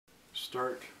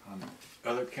start on the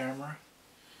other camera.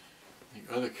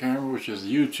 The other camera, which is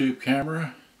the YouTube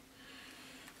camera.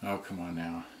 Oh, come on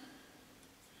now.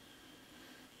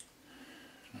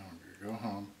 Oh, go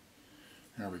home.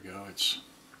 There we go. It's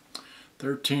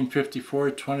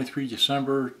 13:54, 23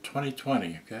 December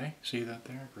 2020. Okay, see that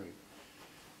there? Great.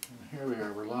 And here we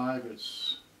are. We're live.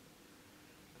 It's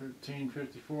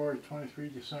 13:54, 23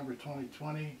 December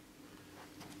 2020.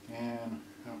 And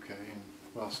okay, and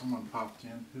well, someone popped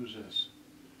in. Who's this?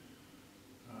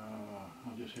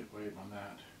 I'll just hit wave on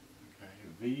that. Okay,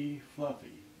 V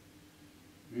Fluffy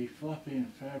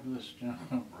and Fabulous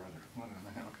Gentleman Brother. What a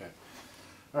man. Okay.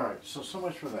 All right. So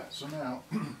much for that. So now,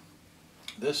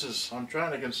 this is. I'm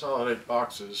trying to consolidate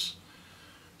boxes.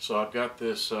 So I've got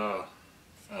this humongous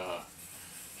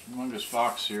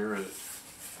box here. That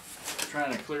I'm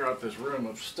trying to clear out this room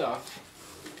of stuff.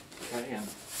 Okay, and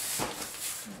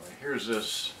anyway, here's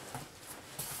this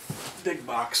big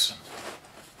box.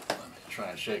 Let me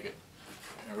try and shake it.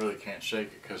 I really can't shake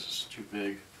it because it's too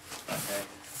big. Okay.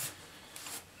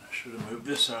 I should have moved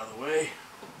this out of the way.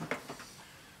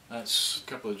 That's a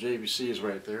couple of JVCs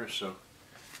right there. So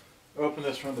open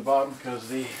this from the bottom because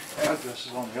the address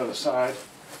is on the other side.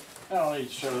 I don't need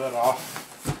to show that off.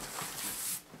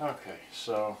 Okay,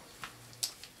 so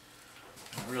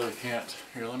I really can't.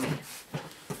 Here,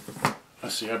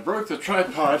 let's see. I broke the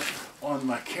tripod on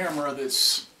my camera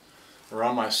or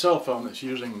on my cell phone that's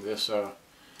using this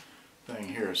thing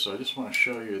here. So I just want to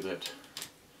show you that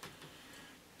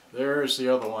there's the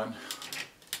other one.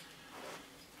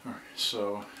 Alright,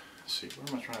 so let's see,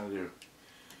 what am I trying to do?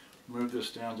 Move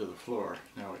this down to the floor.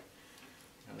 Now I'm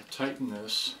going to tighten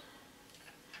this.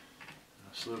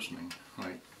 It's loosening.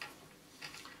 Wait.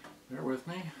 Bear with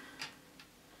me.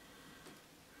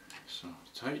 So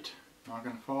tight, not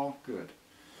going to fall. Good.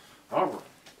 Alright,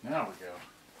 now we go.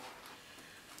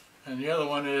 And the other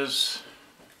one is,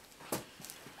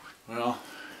 well,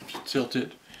 tilt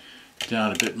it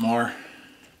down a bit more.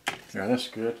 Yeah, that's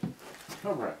good.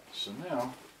 Alright, so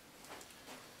now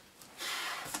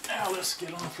let's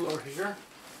get on the floor here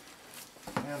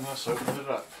and let's open it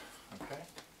up. Okay.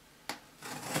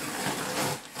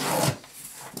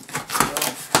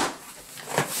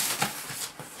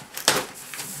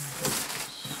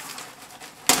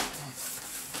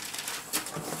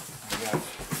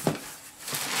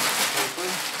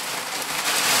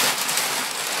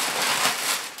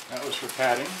 For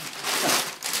padding.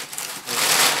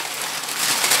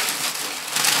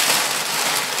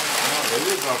 Oh, it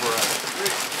is rubber wrap.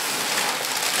 Great.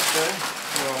 Okay,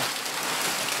 so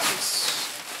it's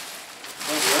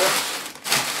rubber wrap.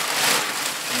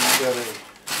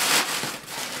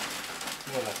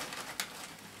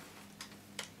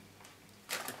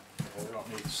 And we don't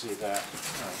need to see that.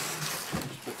 Alright,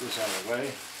 just put this out of the way.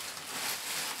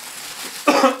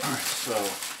 Alright, so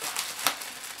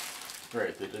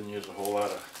great, they didn't use a whole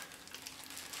lot of.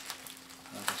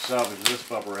 I can salvage this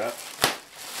bubble wrap.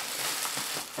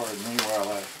 Pardon me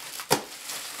while I.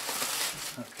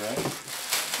 Okay.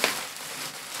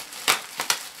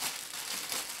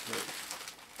 Good.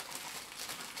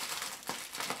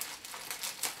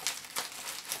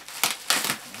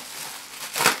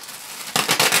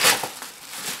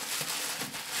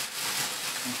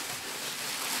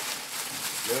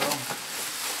 There we go.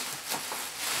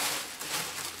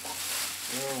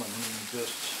 And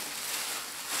just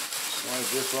slide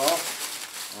this off,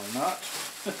 or not.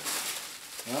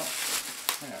 Well,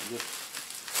 yeah, just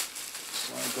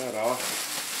slide that off.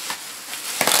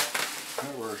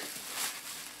 There we're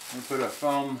going to put a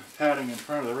foam padding in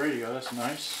front of the radio. That's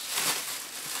nice.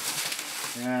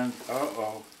 And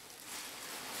uh-oh.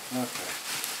 Okay.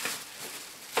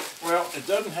 Well, it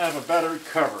doesn't have a battery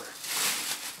cover.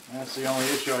 That's the only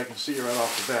issue I can see right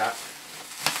off the bat.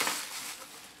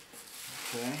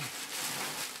 Okay.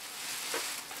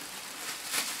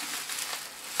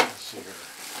 Let's see here.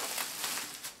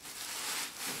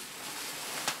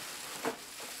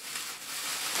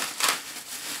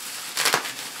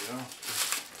 There we go.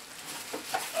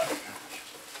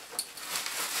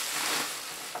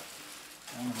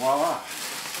 And voila.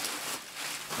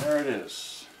 There it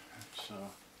is. So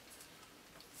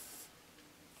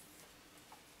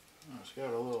it's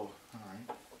got a little, alright.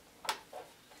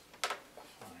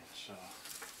 So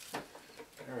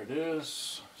there it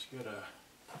is. Let's get a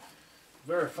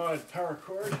verified power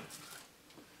cord. It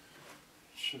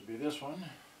should be this one.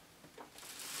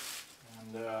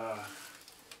 And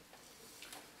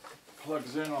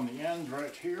plugs in on the end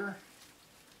right here.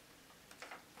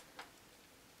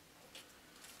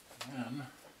 And then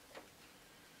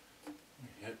we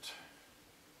hit.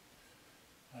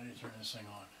 How do you turn this thing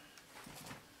on?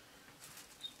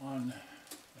 It's on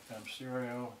FM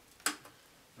stereo,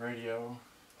 radio.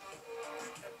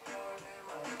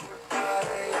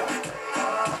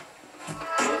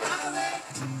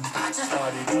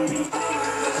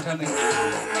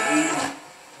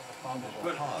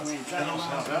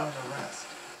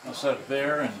 I'll set it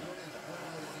there and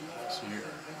let's see here.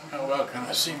 How well can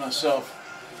I see myself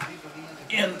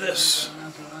in this?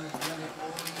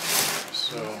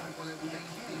 So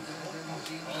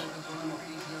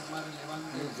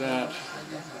move that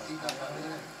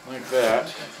like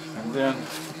that, and then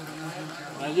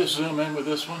I just zoom in with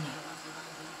this one.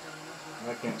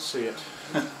 I can't see it.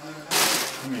 Let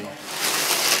me.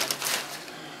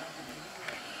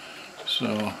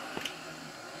 So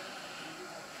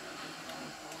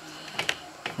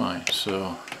fine.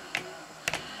 So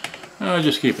I'll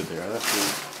just keep it there. That's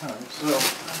good.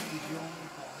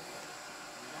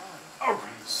 All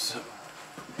right. So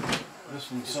this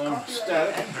one's some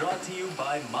static. And brought to you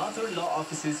by Mathur Law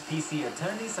Office's PC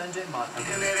attorney Sanjay Mathur.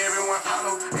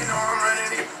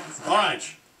 All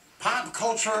right, pop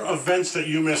culture events that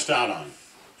you missed out on.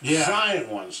 Yeah. Giant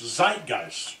ones,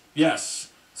 zeitgeist. Yes.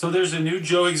 So there's a new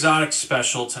Joe Exotic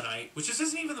special tonight, which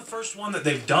isn't even the first one that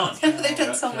they've done. They've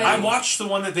done so many. I watched the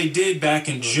one that they did back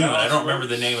in June. I don't remember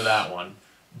the name of that one.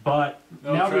 But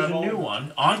now there's a new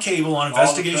one on cable on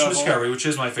Investigation Discovery, which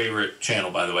is my favorite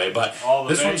channel, by the way. But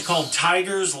this one's called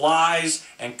Tigers, Lies,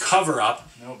 and Cover Up.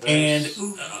 And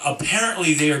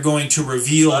apparently they are going to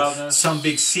reveal some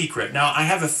big secret. Now, I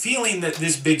have a feeling that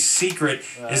this big secret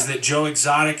is that Joe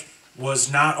Exotic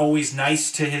was not always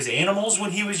nice to his animals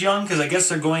when he was young, because I guess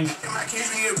they're going to...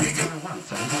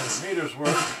 Meters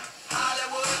work.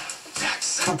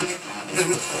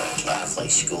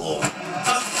 Like school.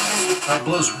 It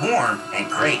blows warm and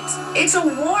great. It's a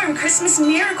warm Christmas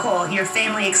miracle, your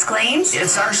family exclaims.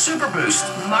 It's our super boost.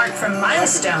 Mark from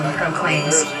Milestone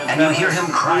proclaims. And you hear him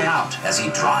cry out as he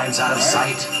drives out of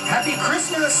sight. Happy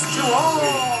Christmas to all.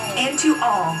 And to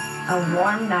all, a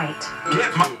warm night.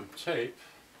 Get my Tape.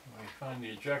 We find the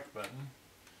eject button,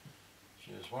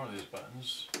 which is one of these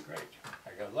buttons. Great.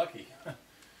 I got lucky.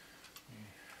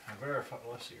 I verify.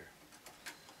 Let's see here.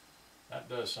 That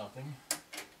does something.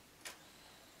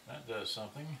 That does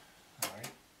something. All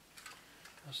right.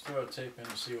 Let's throw a tape in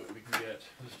and see what we can get.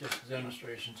 This is just a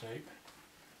demonstration tape.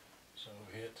 So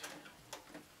hit.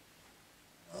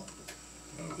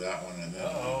 move that one and then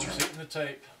it's hitting the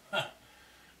tape.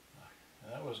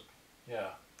 That was, yeah.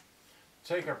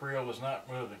 Take-up reel was not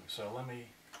moving, so let me,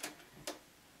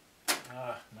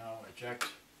 no, eject.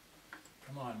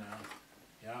 Come on now.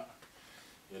 Yeah,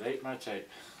 it ate my tape.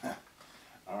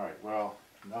 Alright, well,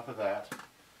 enough of that.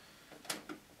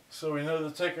 So we know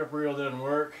the take-up reel didn't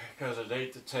work because it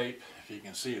ate the tape, if you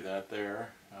can see that there.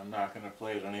 I'm not going to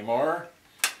play it anymore.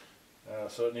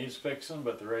 So it needs fixing,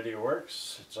 but the radio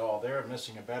works. It's all there. I'm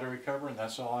missing a battery cover, and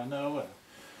that's all I know. And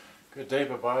good day,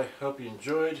 bye-bye. Hope you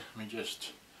enjoyed. Let me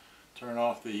just turn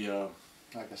off the,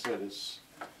 like I said, it's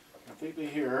completely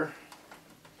here.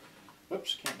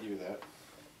 Whoops, can't do that.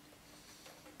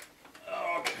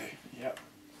 Okay, yep.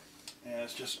 And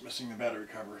it's just missing the battery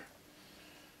cover.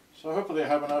 So hopefully I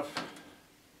have enough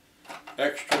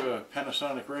extra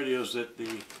Panasonic radios that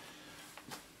the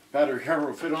battery cover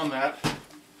will fit on that.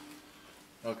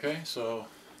 Okay, so,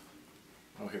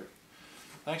 here.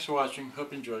 Thanks for watching.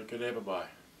 Hope you enjoyed. Good day, bye-bye.